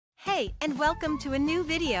Hi, and welcome to a new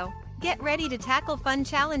video. Get ready to tackle fun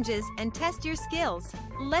challenges and test your skills.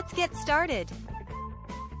 Let's get started.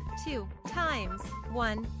 2 times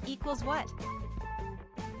 1 equals what?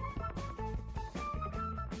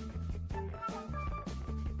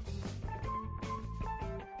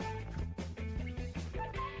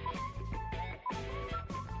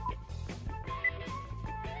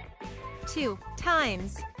 Two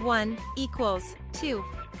times 1 equals 2.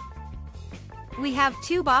 We have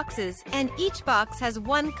 2 boxes, and each box has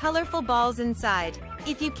 1 colorful balls inside.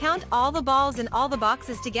 If you count all the balls in all the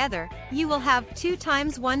boxes together, you will have 2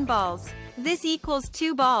 times 1 balls. This equals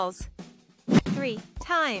 2 balls. 3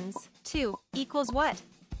 times 2 equals what?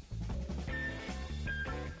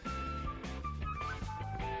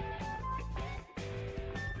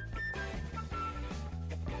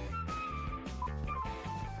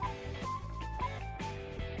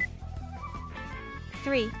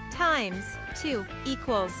 Three times 2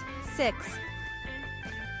 equals 6.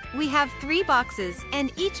 We have 3 boxes,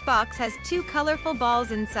 and each box has 2 colorful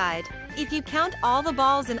balls inside. If you count all the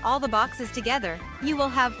balls in all the boxes together, you will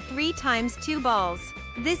have 3 times 2 balls.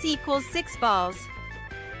 This equals 6 balls.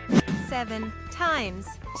 7 times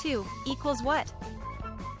 2 equals what?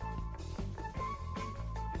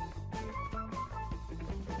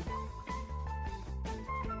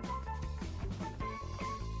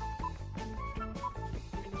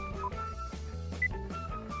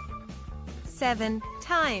 Seven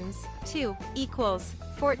times 2 equals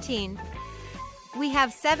 14. We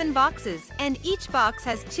have 7 boxes, and each box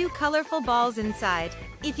has 2 colorful balls inside.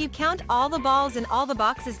 If you count all the balls in all the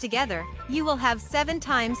boxes together, you will have 7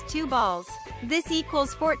 times 2 balls. This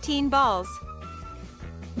equals 14 balls.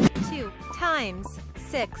 2 times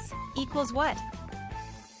 6 equals what?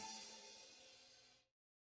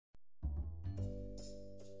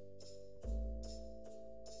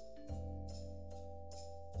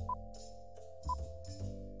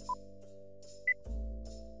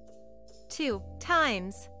 Two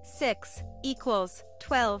times 6 equals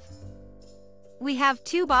 12. We have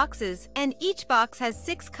 2 boxes, and each box has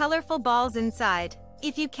 6 colorful balls inside.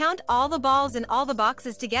 If you count all the balls in all the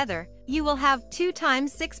boxes together, you will have 2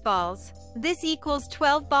 times 6 balls. This equals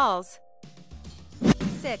 12 balls.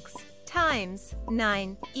 6 times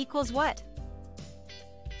 9 equals what?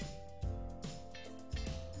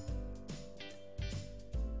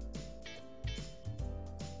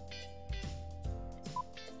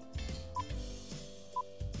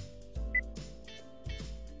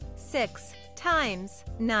 Six times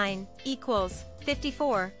 9 equals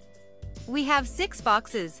 54. We have 6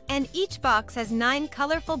 boxes, and each box has 9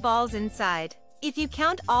 colorful balls inside. If you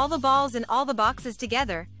count all the balls in all the boxes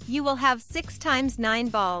together, you will have 6 times 9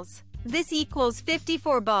 balls. This equals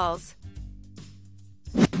 54 balls.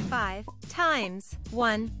 5 times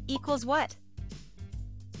 1 equals what?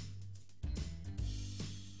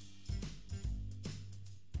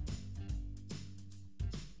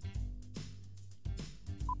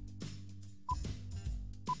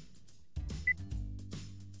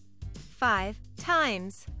 Five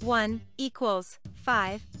times 1 equals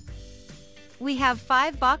 5. We have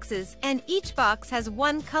 5 boxes, and each box has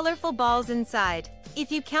 1 colorful balls inside.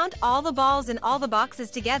 If you count all the balls in all the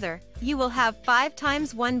boxes together, you will have 5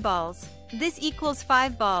 times 1 balls. This equals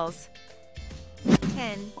 5 balls.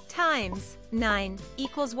 10 times 9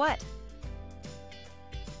 equals what?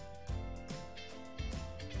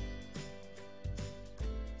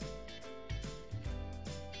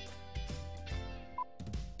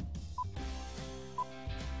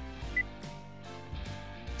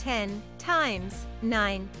 Ten times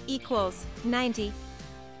 9 equals 90.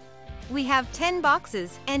 We have 10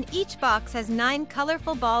 boxes, and each box has 9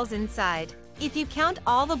 colorful balls inside. If you count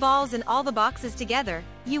all the balls in all the boxes together,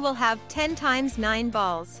 you will have 10 times 9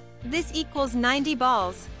 balls. This equals 90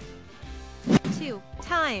 balls. 2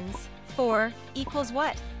 times 4 equals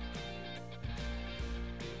what?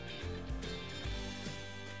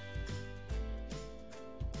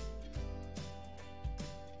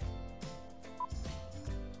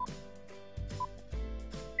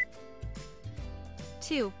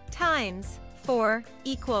 Two times 4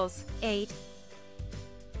 equals 8.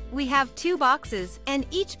 We have 2 boxes, and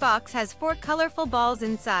each box has 4 colorful balls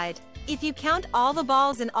inside. If you count all the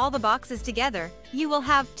balls in all the boxes together, you will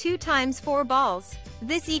have 2 times 4 balls.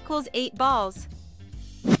 This equals 8 balls.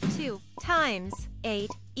 2 times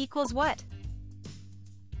 8 equals what?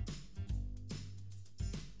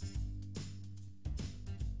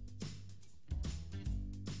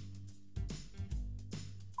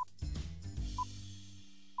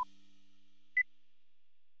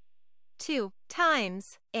 Two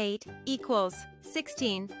times 8 equals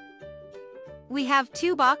 16. We have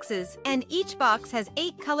 2 boxes, and each box has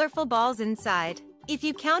 8 colorful balls inside. If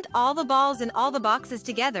you count all the balls in all the boxes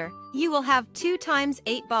together, you will have 2 times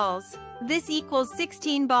 8 balls. This equals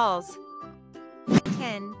 16 balls.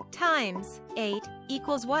 10 times 8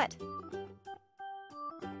 equals what?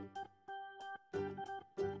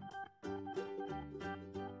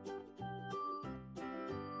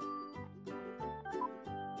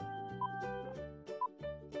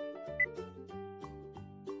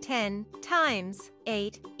 10 times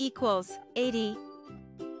 8 equals 80.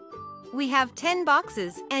 We have 10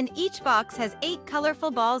 boxes, and each box has 8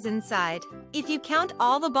 colorful balls inside. If you count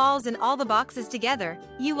all the balls in all the boxes together,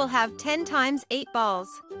 you will have 10 times 8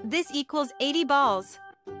 balls. This equals 80 balls.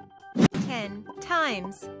 10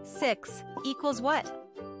 times 6 equals what?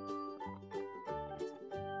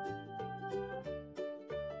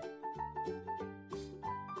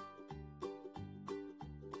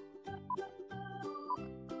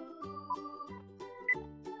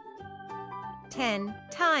 10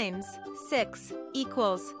 times 6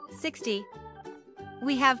 equals 60.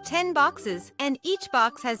 We have 10 boxes, and each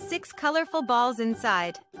box has 6 colorful balls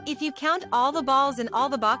inside. If you count all the balls in all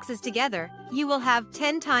the boxes together, you will have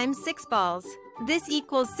 10 times 6 balls. This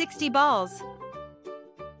equals 60 balls.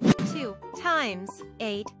 2 times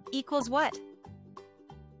 8 equals what?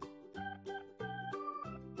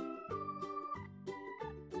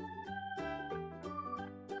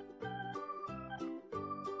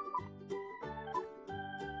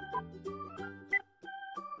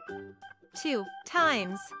 2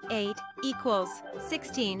 times 8 equals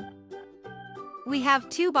 16. We have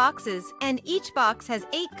 2 boxes, and each box has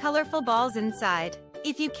 8 colorful balls inside.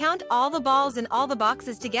 If you count all the balls in all the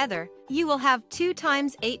boxes together, you will have 2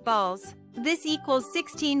 times 8 balls. This equals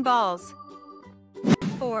 16 balls.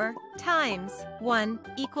 4 times 1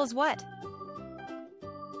 equals what?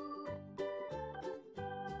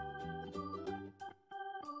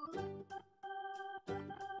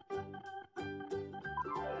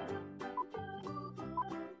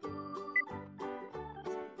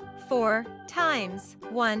 4 times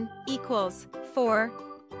 1 equals 4.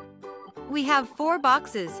 We have 4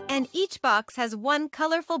 boxes, and each box has 1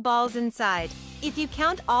 colorful balls inside. If you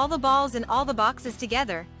count all the balls in all the boxes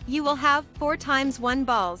together, you will have 4 times 1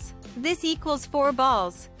 balls. This equals 4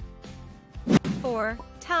 balls. 4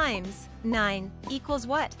 times 9 equals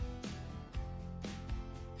what?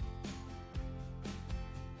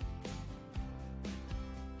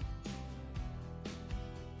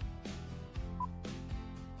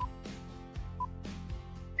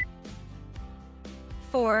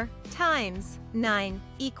 4 times 9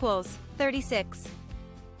 equals 36.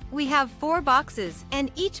 We have 4 boxes,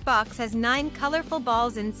 and each box has 9 colorful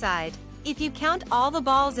balls inside. If you count all the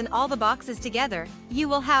balls in all the boxes together, you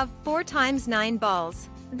will have 4 times 9 balls.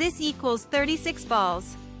 This equals 36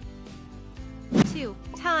 balls. 2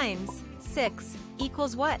 times 6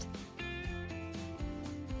 equals what?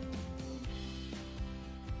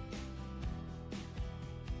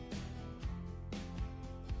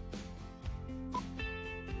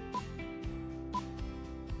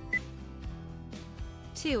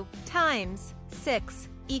 2 times 6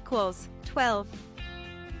 equals 12.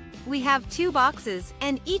 We have 2 boxes,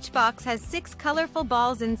 and each box has 6 colorful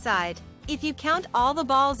balls inside. If you count all the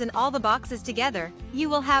balls in all the boxes together, you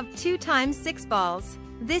will have 2 times 6 balls.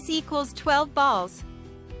 This equals 12 balls.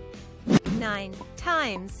 9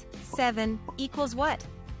 times 7 equals what?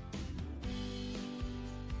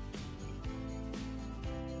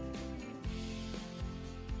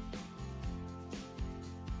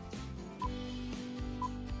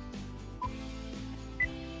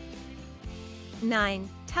 9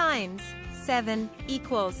 times 7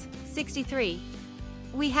 equals 63.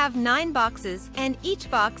 We have 9 boxes, and each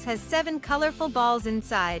box has 7 colorful balls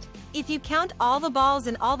inside. If you count all the balls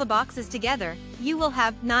in all the boxes together, you will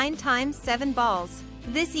have 9 times 7 balls.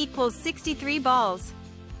 This equals 63 balls.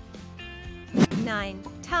 9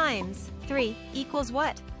 times 3 equals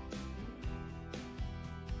what?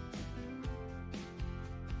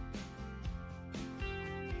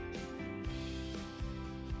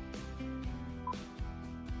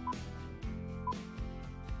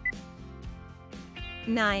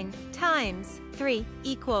 9 times 3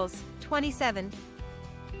 equals 27.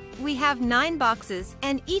 We have 9 boxes,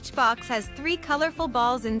 and each box has 3 colorful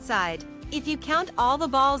balls inside. If you count all the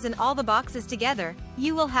balls in all the boxes together,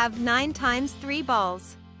 you will have 9 times 3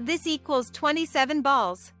 balls. This equals 27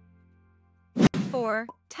 balls. 4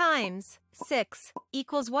 times 6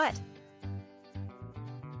 equals what?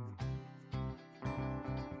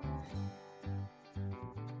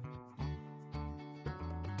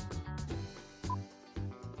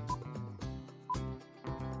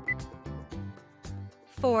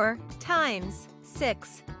 4 times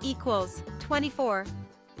 6 equals 24.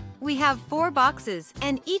 We have 4 boxes,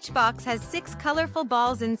 and each box has 6 colorful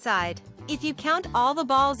balls inside. If you count all the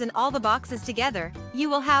balls in all the boxes together, you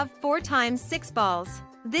will have 4 times 6 balls.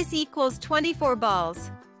 This equals 24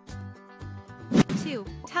 balls. 2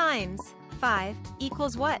 times 5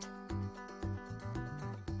 equals what?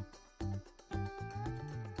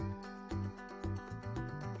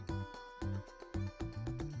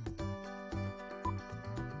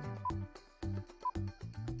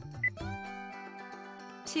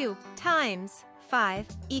 Two times 5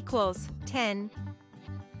 equals 10.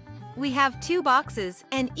 We have 2 boxes,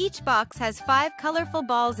 and each box has 5 colorful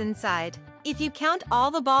balls inside. If you count all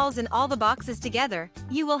the balls in all the boxes together,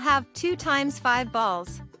 you will have 2 times 5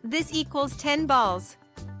 balls. This equals 10 balls.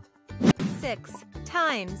 6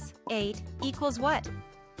 times 8 equals what?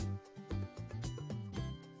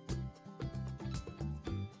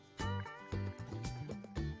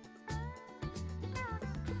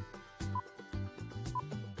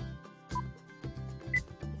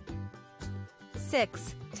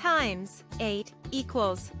 Six times 8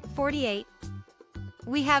 equals 48.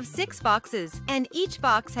 We have 6 boxes, and each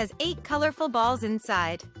box has 8 colorful balls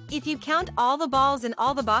inside. If you count all the balls in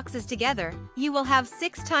all the boxes together, you will have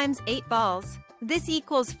 6 times 8 balls. This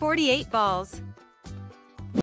equals 48 balls.